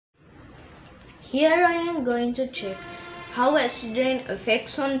Here I am going to check how acid rain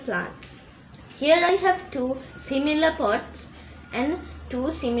affects on plants. Here I have two similar pots and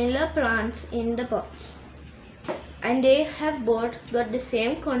two similar plants in the pots. And they have both got the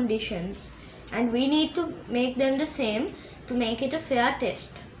same conditions, and we need to make them the same to make it a fair test.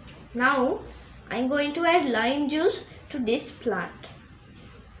 Now I'm going to add lime juice to this plant.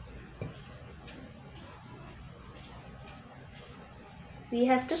 We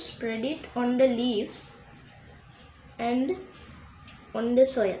have to spread it on the leaves and on the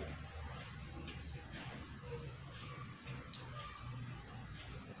soil.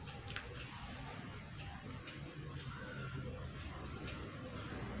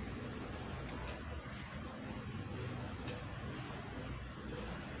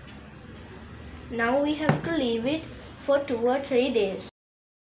 Now we have to leave it for 2 or 3 days.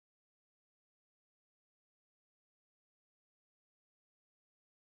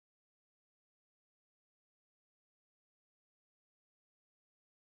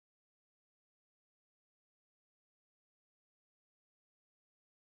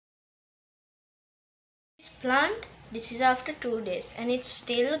 This plant, this is after 2 days and it's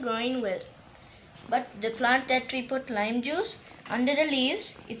still growing well. But the plant that we put lime juice under the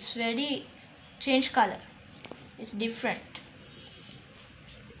leaves, it's very changed color. It's different.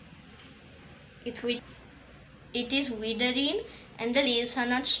 It is withering and the leaves are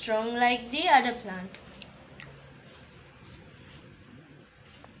not strong like the other plant.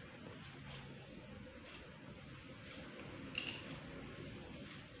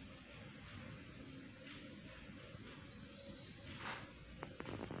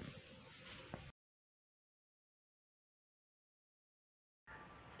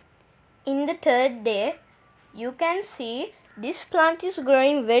 In the 3rd day, you can see this plant is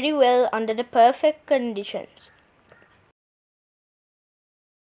growing very well under the perfect conditions.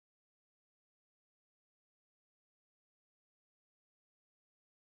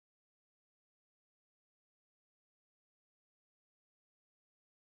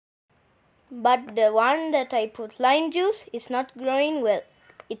 But the one that I put lime juice is not growing well.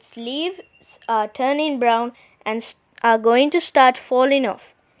 Its leaves are turning brown and are going to start falling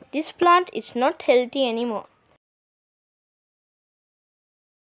off. This plant is not healthy anymore.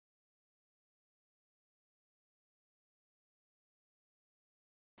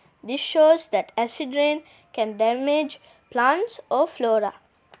 This shows that acid rain can damage plants or flora.